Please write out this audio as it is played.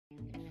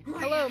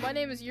Hello, my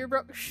name is Your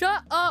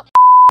Shut up!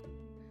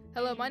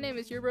 Hello, my name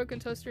is Your Broken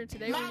Toaster, and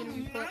today we're gonna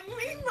be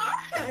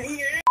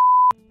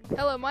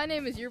Hello, my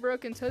name is Your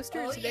Broken Toaster,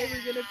 and today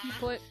we're gonna be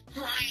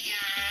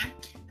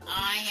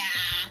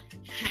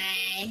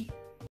Hey.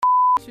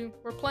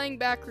 We're playing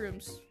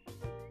Backrooms.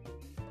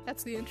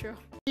 That's the intro.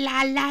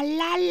 La la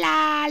la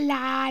la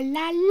la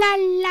la la la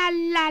la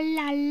la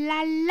la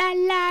la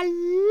la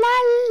la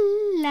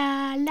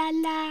la la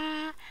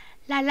la.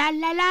 La la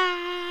la la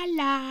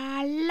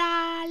la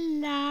la la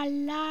la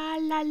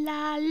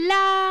la la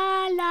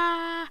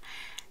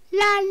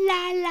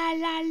la la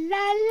la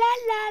la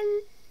la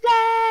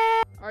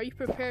la. Are you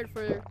prepared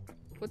for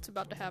what's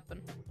about to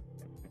happen?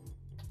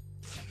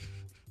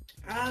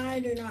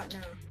 I do not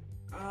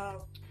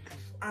know.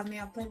 I mean,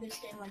 I've played this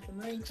game like a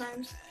million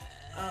times.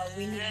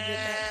 We need to get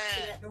back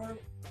to that door.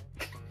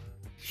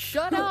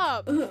 Shut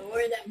up!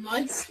 where that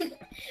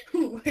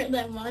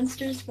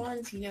monster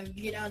spawns, you know,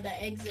 get out of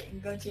that exit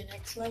and go to the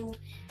next level.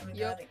 And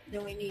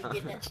then we need to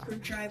get that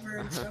screwdriver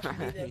and stuff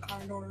and do the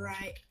condor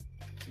right.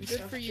 And Good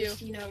stuff. for you.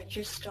 Just, you know,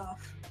 just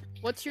stuff.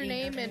 What's your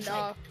name and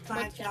like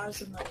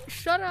 5,000 levels.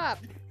 Shut up!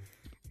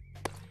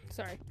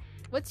 Sorry.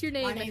 What's your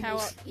name My and name how?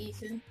 is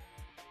Ethan.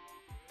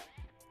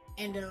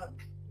 And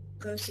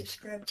go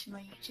subscribe to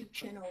my YouTube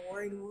channel,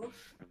 Worried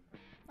Wolf.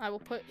 I will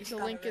put the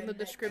link in the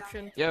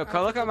description. Yo,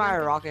 come look at my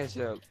rocket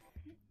ship.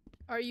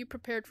 Are you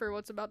prepared for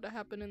what's about to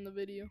happen in the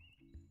video?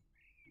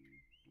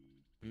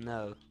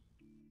 No.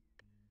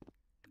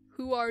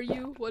 Who are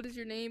you? What is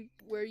your name?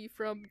 Where are you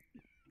from?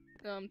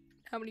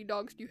 How many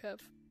dogs do you have?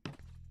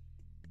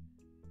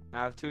 I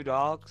have 2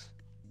 dogs.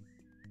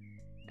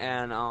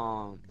 And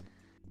I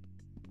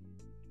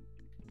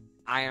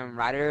am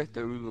Ryder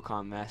the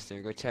Rubicon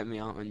Master. Go check me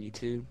out on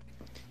YouTube.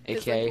 His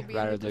AKA link will be in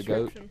Ryder the the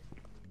Goat. description.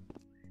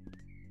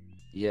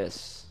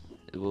 Yes,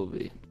 it will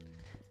be.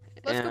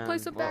 Let's go play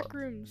some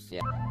Backrooms.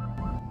 Yeah.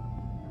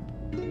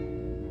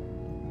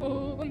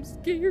 Oh, I'm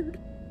scared.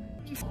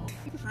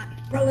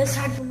 Bro, let's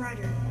hide from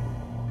Ryder.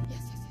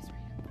 Yes, Ryder.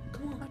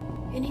 Come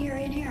on. In here.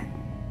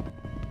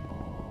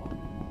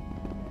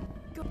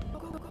 Go.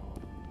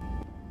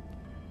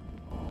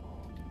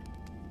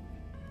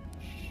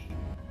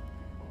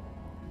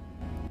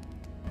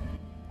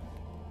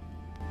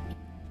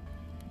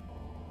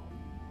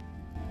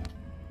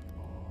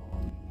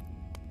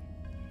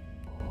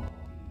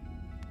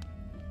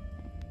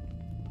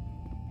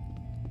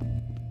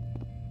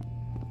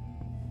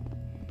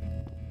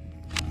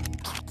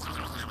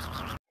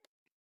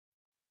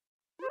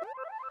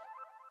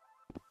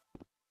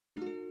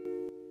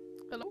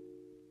 Hello?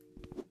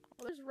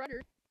 Oh, there's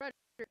Ryder.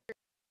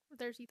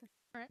 There's Ethan.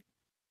 Alright.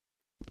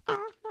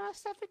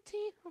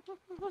 17.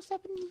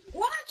 17.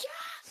 Watch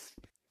us!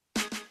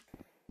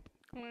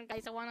 Come on,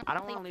 guys, I I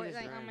don't play wanna leave this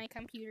Fortnite on room. my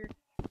computer.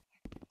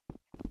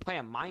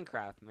 Playing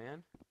Minecraft,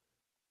 man.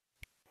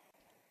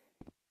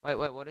 Wait,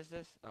 what is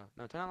this? Oh,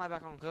 no, turn the light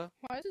back on, cool.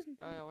 Why is this?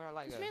 Oh, yeah, where our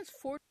light This go? man's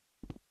Fortnite.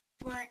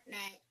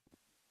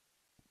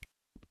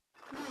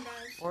 Come on,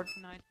 guys.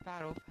 Fortnite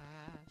Battle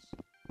Pass.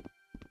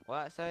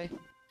 What'd I say?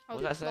 Oh,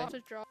 What'd I he say? lost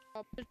his job.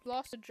 He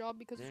lost a job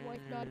because his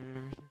wife died.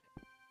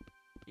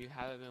 You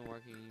haven't been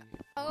working.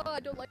 Oh, I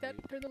don't like that.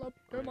 Turn the light.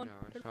 Turn on.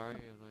 Sorry.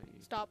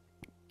 Stop.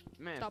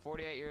 Man, Stop.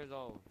 48 years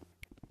old.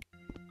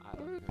 I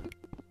don't care.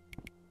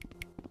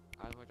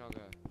 How's what y'all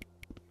go?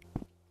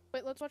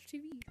 Wait, let's watch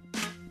TV.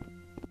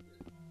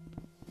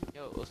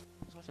 Yo, let's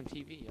watch some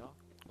TV, y'all.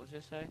 What's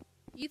this say?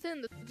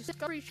 Ethan, the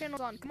Discovery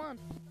Channel's on. Come on.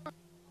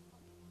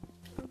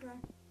 Okay.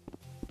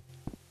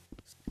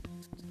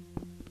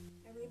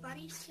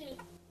 Everybody sit.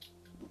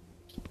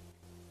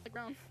 Like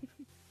ground.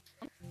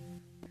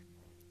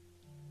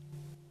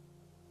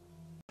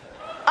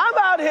 I'm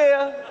out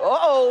here.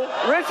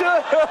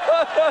 Richard.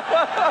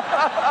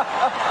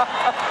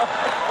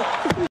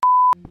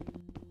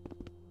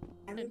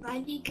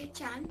 Everybody good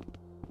time.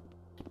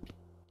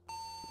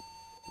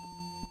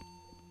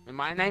 And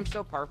my name's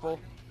still purple.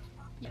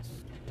 Yes.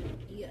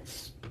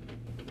 Yes.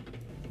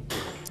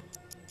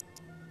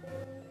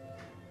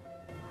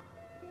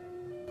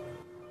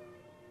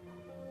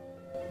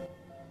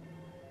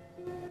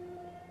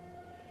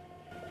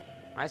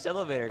 Nice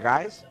elevator,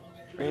 guys.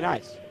 Pretty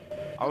nice.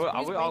 Are we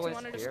Music always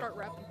wanted to here? start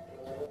rapping.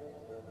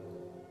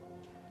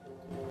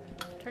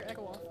 Turn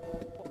echo off.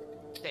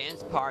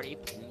 Dance party.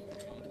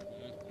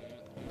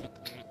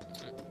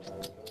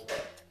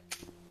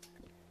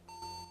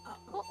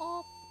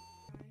 Uh-oh.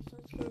 Guys,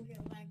 let's go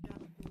get lagged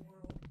out of the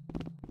world.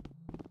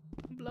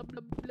 Blah,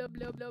 blah, blah,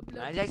 blah, blah,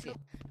 blah. Nice exit.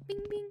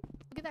 Bing, bing.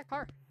 Look at that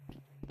car.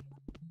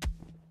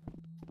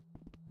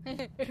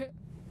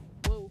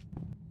 Whoa.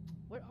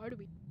 Where are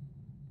we?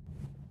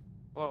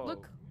 Whoa.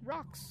 Look,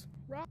 rocks.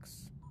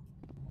 Rocks.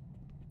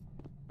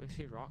 Where's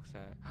she rocks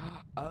at?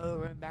 Oh,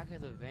 we're in back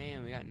of the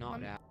van. We got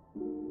knocked out.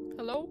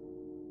 Hello?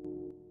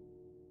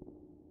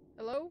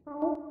 Hello?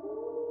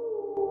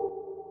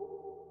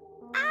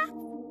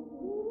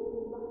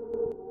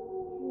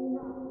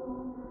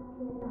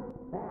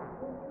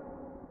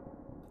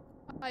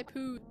 I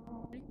pooed.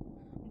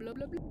 Blah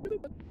blah blah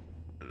blah.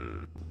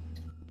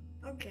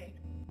 Okay.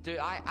 Dude,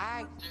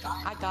 I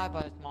died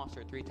by this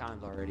monster 3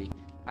 times already.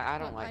 I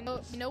don't like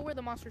this. I know where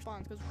the monster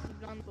spawns because we've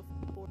done this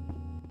before.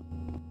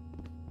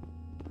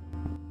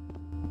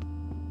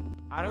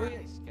 How do we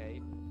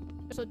escape?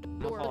 There's a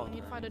door. Oh, We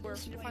need to find a door. We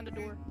need to find a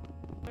door.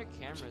 There are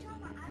cameras. I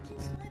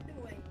just led the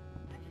way.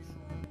 What you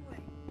talking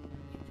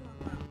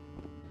about?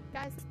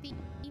 Guys, the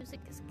music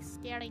is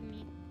scaring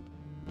me.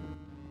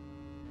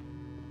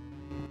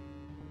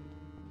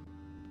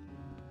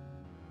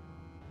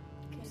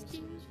 Okay, so he's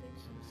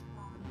fixing to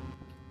spawn.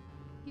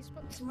 He's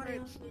supposed Somebody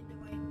else lead the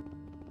way.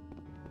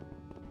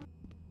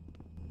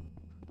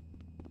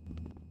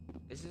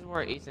 This is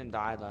where Ethan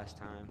died last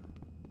time.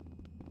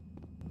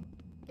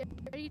 Get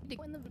ready to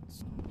go in the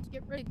vents.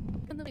 Get ready to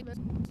go in the vents.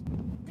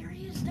 There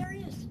he is, there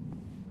he is.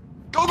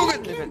 Go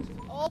get him!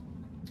 Oh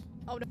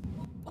no.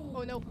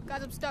 Oh no.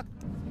 Guys, I'm stuck.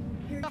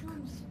 Here he Stuck.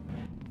 comes.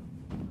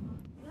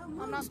 No, I'm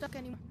move. not stuck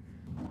anymore.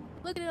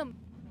 Look at him.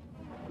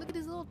 Look at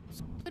his little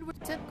Squidward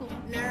tentacle.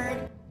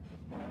 Nerd.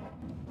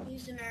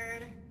 He's a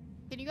nerd.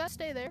 Can you guys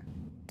stay there?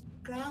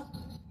 Go out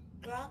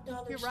the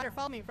other Here, side. Ryder,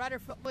 follow me. Ryder,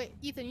 wait,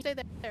 Ethan, you stay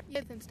there.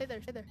 Ethan, stay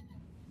there. Stay there.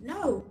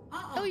 No.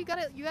 No, you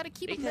gotta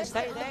keep him Ethan, there.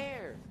 stay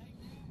there!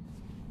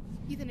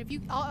 Ethan, if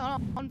you, I'll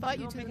invite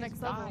you to the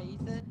next level. Die,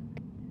 Ethan.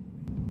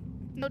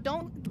 No,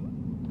 don't.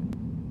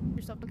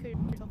 Yourself. Don't kill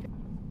yourself.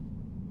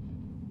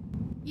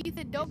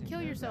 Ethan, don't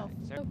kill yourself.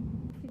 Sir. No.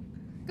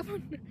 Come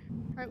on.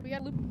 All right, we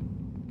gotta loop.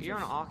 You're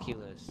on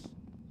Oculus.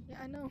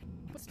 Yeah, I know.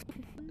 I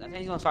think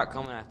he's gonna start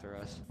coming after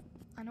us.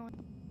 I know.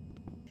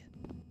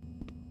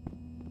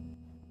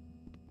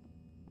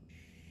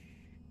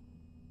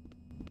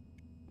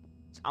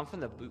 I'm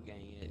from the boot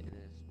gang. It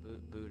is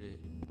booted.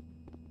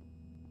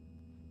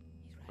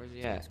 Where's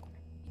he at?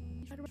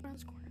 He's right around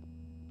this corner.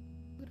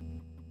 Look at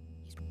him.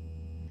 He's right.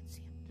 I see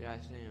him. Did I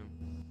see him?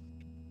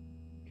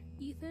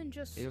 Ethan,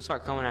 just. He's gonna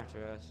start coming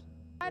after us.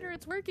 Ryder,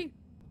 it's working.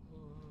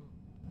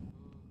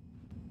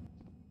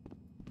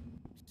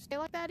 Stay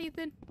like that,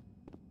 Ethan.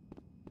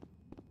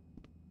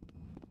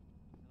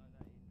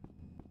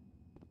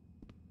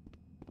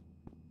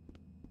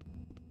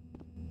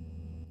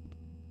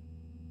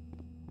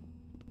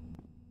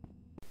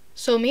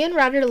 So me and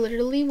Ryder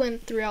literally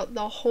went throughout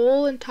the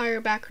whole entire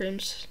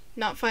backrooms,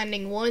 not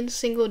finding one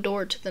single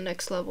door to the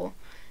next level.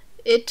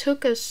 It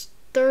took us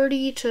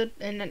 30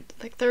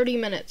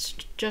 minutes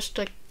just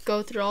to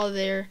go through all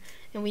there,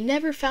 and we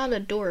never found a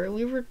door.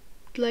 We were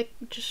like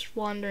just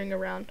wandering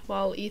around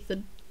while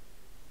Ethan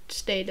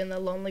stayed in the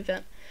lonely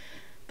vent.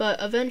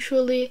 But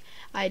eventually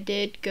I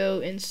did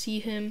go and see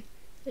him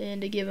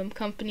and to give him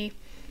company.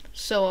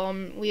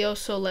 So we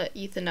also let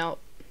Ethan out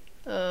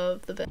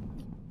of the vent.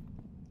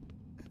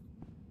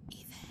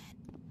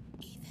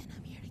 Ethan,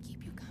 I'm here to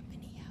keep you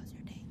company. How's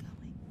your day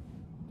going?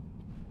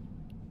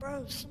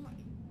 Bro,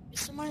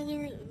 somebody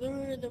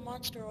lured the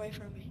monster away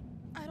from me.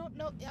 I don't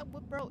know, yeah,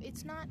 bro,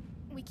 it's not,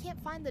 we can't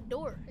find the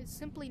door. It's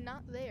simply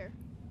not there.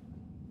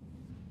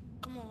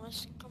 Come on,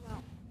 let's come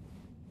out.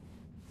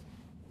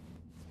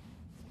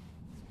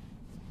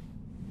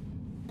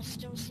 I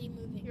still see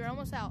moving. You're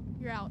almost out.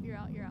 You're out. Is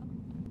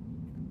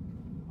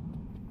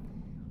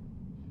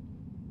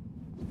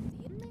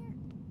he in there?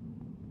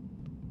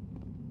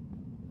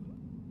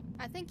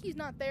 I think he's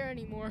not there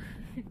anymore.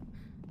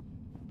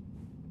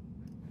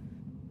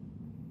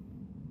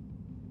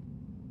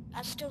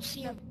 I still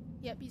see him.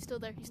 Yep, he's still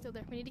there.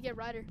 We need to get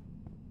Ryder.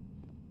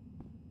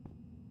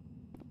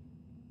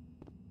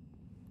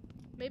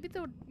 Maybe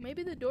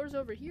the door's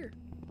over here.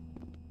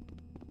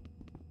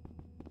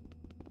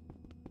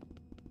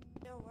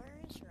 No, where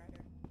is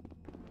Ryder?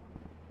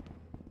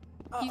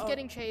 He's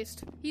getting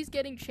chased.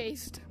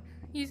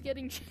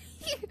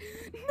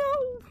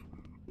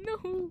 No.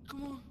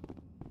 Come on.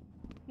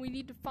 We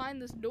need to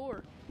find this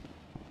door.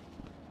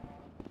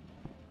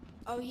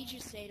 Oh, he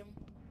just ate him.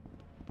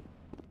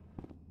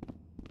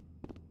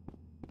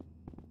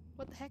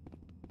 What the heck?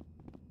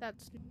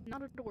 That's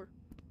not a door.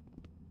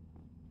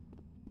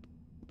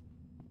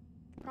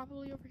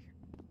 Probably over here.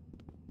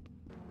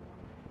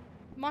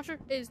 Monster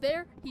is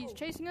there. He's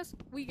chasing us.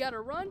 We gotta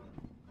run.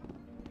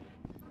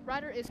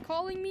 Ryder is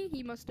calling me.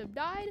 He must have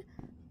died.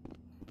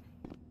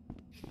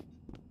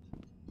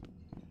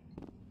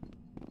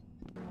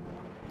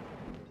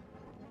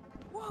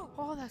 Whoa!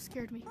 Oh, that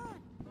scared me.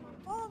 Run!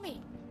 Follow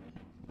me!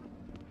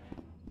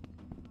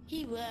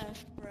 He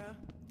left, bro.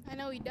 I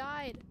know he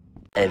died.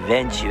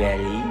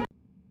 Eventually.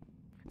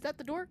 Is that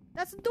the door?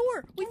 That's the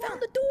door! We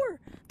found the door!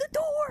 The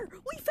door!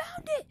 We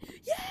found it!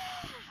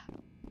 Yeah!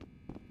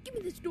 Give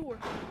me this door.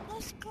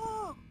 Let's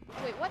go!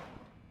 Wait, what?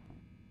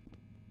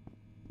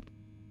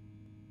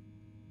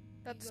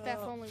 That's Go staff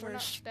only. We're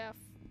not first. staff.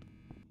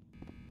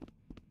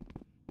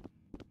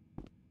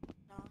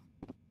 No.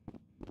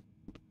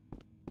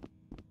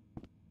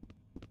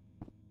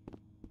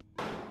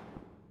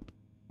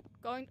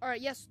 Going.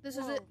 Alright, yes, this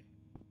is it.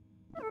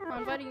 I'm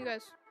inviting you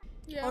guys.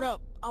 Yeah. Hold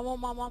up. I want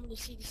my mom to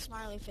see the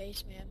smiley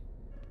face, man.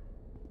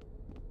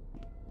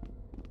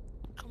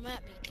 Come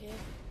at me, kid.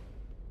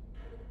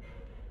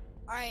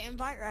 Alright,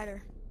 invite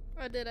Ryder.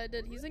 I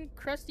did. He's in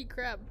Krusty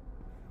Krab.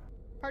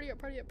 Party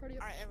up. Alright,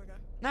 there we go.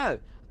 No,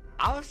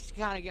 I was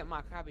kind of getting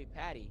my Krabby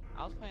Patty.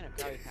 I was playing a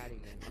Krabby Patty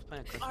game. I was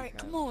playing a Krusty Alright, Krab.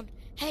 come on.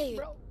 Hey,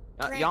 Bro.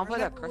 Grant, Y'all play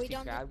that remember we Krusty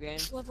done Krab game?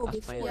 this level I was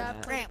playing before. Yeah,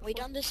 that. Grant, we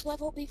done this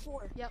level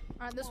before. Yep.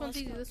 Alright, this Come on, one's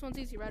let's easy. go. This one's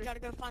easy, We right? gotta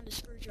go find the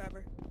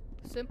screwdriver.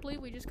 Simply,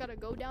 we just gotta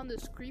go down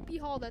this creepy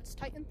hall that's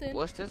tight and thin.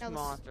 What's this Now,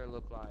 monster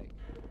look like?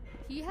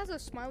 He has a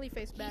smiley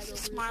face bag He's a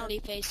over his smiley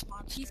head. face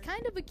monster. He's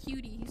kind of a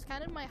cutie. He's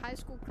kind of my high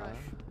school crush.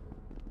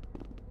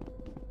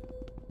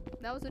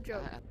 That was a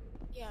joke.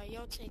 Yeah,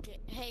 you'll take it.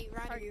 Hey,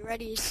 Ryder, Alright. you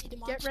ready to see the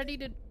monster? Get ready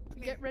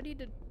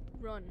to here.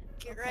 run.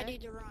 Get okay? ready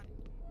to run.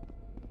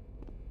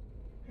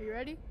 Are you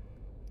ready?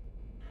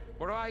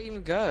 Where do I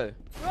even go?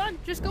 Run!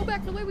 Just go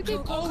back the way we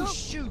came. Go.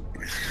 shoot!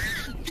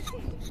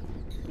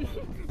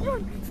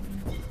 Run!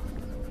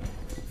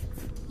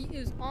 He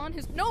is on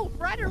his. No,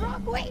 Ryder,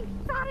 wrong way!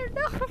 Ryder,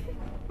 no!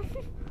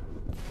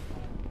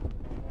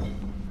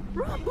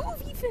 Run,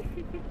 move,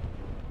 Ethan!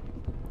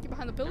 Get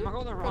behind the pillar. Am I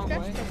going the wrong Okay,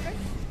 way? okay.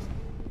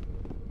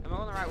 Am I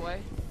going the right way?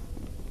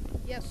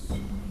 Yes.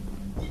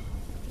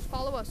 Just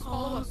follow us.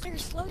 Follow us. Here,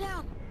 slow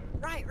down.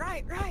 Right.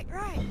 Right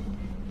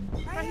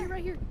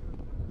here.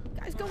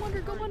 Guys, go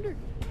under. Go under.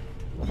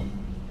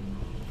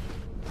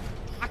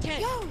 I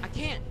can't. Yo. I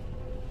can't.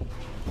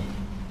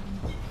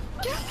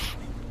 Do it.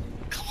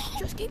 Come on.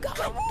 Just keep going.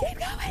 Keep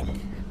going.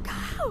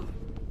 Go.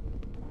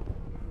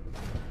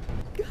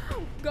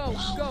 Go.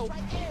 Go.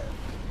 Right there.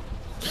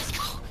 Let's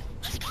go.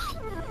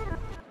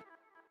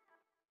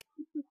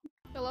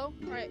 Hello?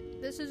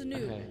 Alright, this is new.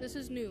 Okay. This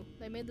is new.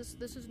 They made this.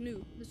 This is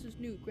new. This is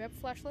new. Grab a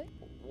flashlight.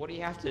 What do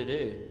you have to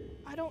do?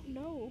 I don't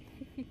know.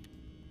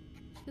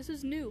 This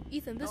is new.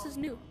 Ethan, this is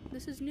new.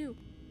 This is new.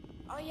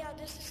 Oh yeah,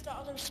 this is the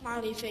other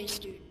smiley face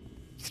dude.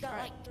 He's got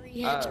Alright. like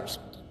 3 heads or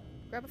something.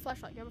 Grab a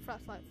flashlight.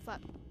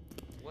 Flat.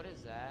 What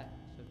is that?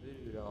 It's a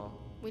voodoo doll.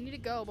 We need to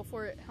go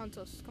before it hunts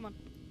us. Come on.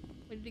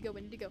 We need to go.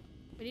 We need to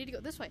go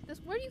this way.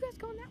 Where are you guys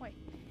going that way?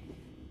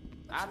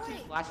 I have 2 way?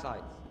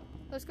 flashlights.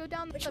 Let's go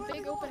down Which the way are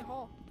big we open going?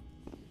 hall.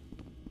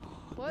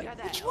 What? You got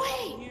that Which elf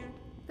way? in here?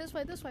 This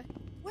way.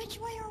 Which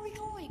way are we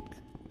going?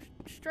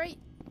 Straight.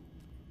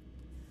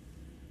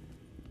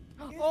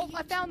 You're Oh, the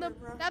I found them. YouTuber,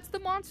 bro. That's the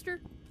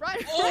monster.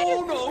 Ryder.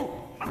 Oh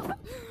no!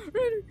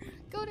 Ryder,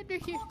 go under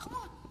here. Come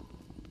on.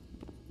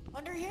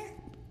 Under here?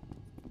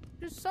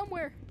 Just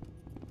somewhere.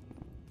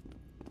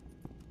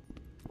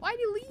 Why'd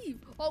you leave?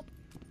 Oh,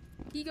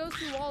 he goes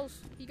through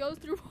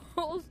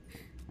walls.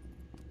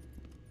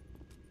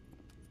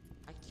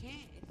 I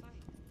can't. It's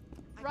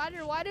like.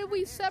 Ryder, why did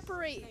we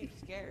separate? It's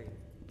scary.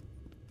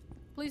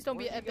 Please don't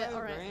be Where'd a you bit. go,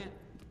 All right. Grant?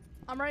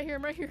 I'm right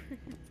here.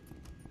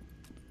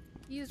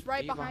 He is right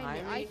Are you behind me.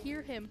 behind I me?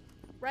 hear him.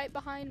 Right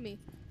behind me.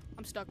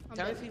 I'm stuck. I'm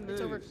Tell me dead. if he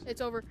It's over. moves.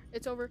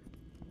 It's over.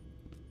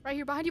 Right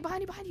here, behind you.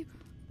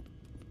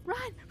 Run!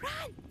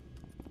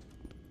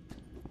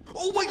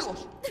 Oh my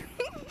gosh!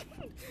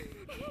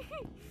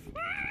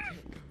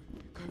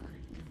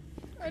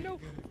 I know.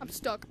 I'm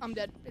stuck. I'm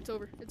dead. It's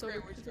over. Grant,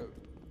 where'd you go?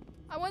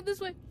 I went this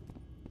way.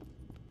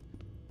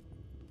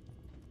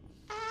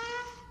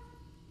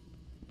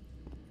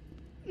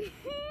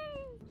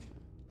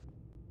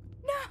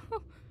 No!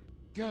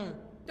 Go!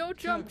 Don't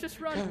jump. Go, Just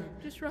run. go,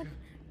 Just run.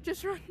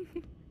 This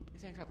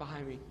thing's right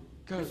behind me.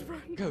 Go! Just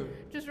run. Go!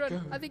 Just run.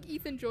 Go. I think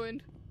Ethan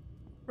joined.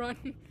 Run.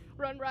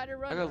 Run, Ryder,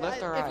 run. I go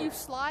left or If you right?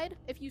 slide,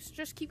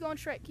 just keep going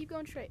straight.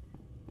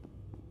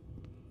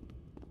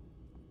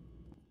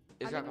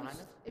 Is I that think behind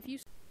us? if you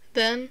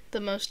Then, the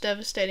most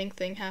devastating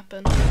thing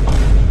happened.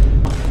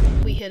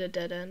 We hit a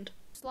dead end.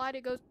 slide,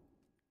 it goes.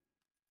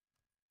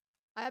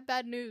 I have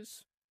bad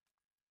news.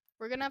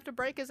 We're gonna have to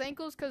break his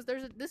ankles because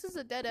this is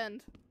a dead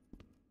end.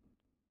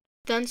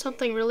 Then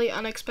something really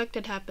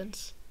unexpected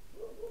happens.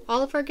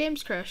 All of our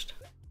games crashed.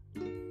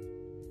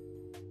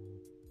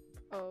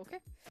 Okay.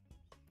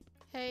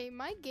 Hey,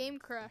 my game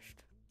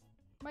crashed.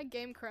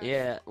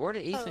 Yeah, where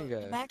did Ethan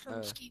go?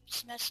 Backrooms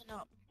keeps messing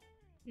up.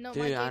 No, my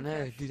Dude, game I know.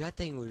 crashed. Dude, that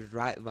thing was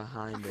right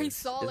behind us. I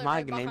saw Is it my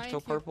right name behind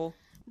still you. purple?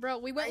 Bro,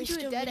 we went Are you into a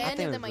still dead muted? end That and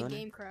thing then was my running.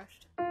 game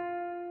crashed.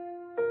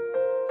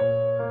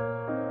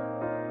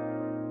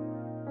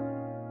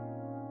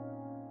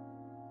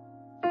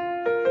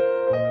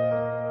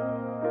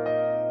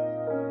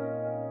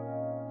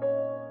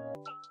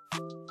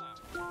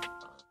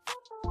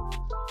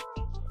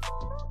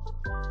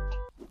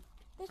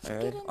 Let's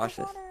Alright, get in the watch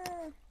this. water.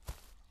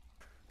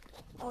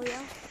 Oh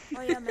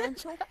yeah,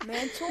 mantle.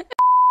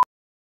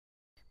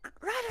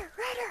 Ryder.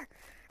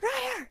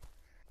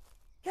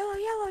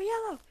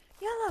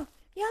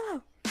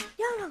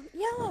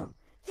 Yellow.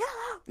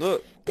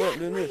 Look, That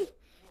doing way. this.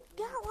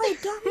 That way,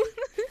 dummy.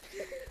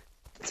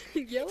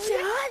 Yellow. Say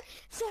hi.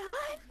 Say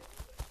hi.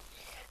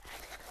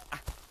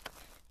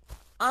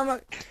 I'm a.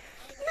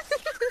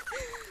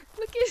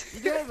 Look at. You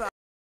doing